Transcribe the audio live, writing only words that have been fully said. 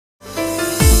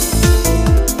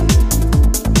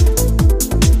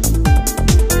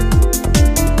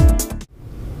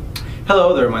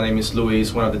Hello there, my name is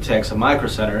Luis, one of the techs at Micro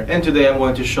Center, and today I'm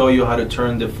going to show you how to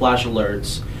turn the flash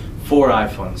alerts for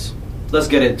iPhones. Let's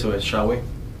get into it, shall we?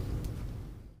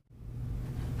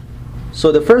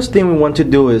 So the first thing we want to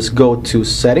do is go to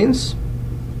Settings,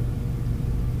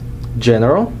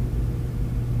 General,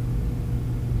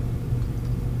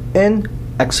 and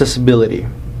Accessibility.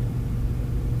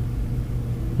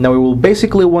 Now we will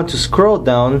basically want to scroll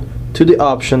down to the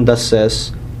option that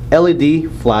says LED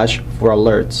flash for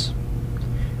alerts.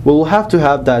 We will have to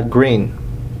have that green.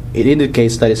 It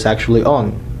indicates that it's actually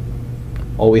on.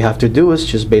 All we have to do is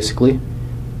just basically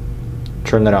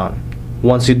turn it on.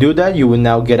 Once you do that, you will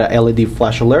now get a LED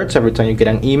flash alerts every time you get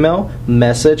an email,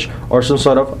 message, or some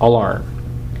sort of alarm.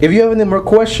 If you have any more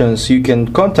questions, you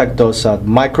can contact us at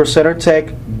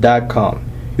microcentertech.com.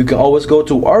 You can always go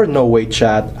to our no-wait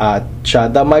chat at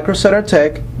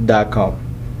chat.microcentertech.com.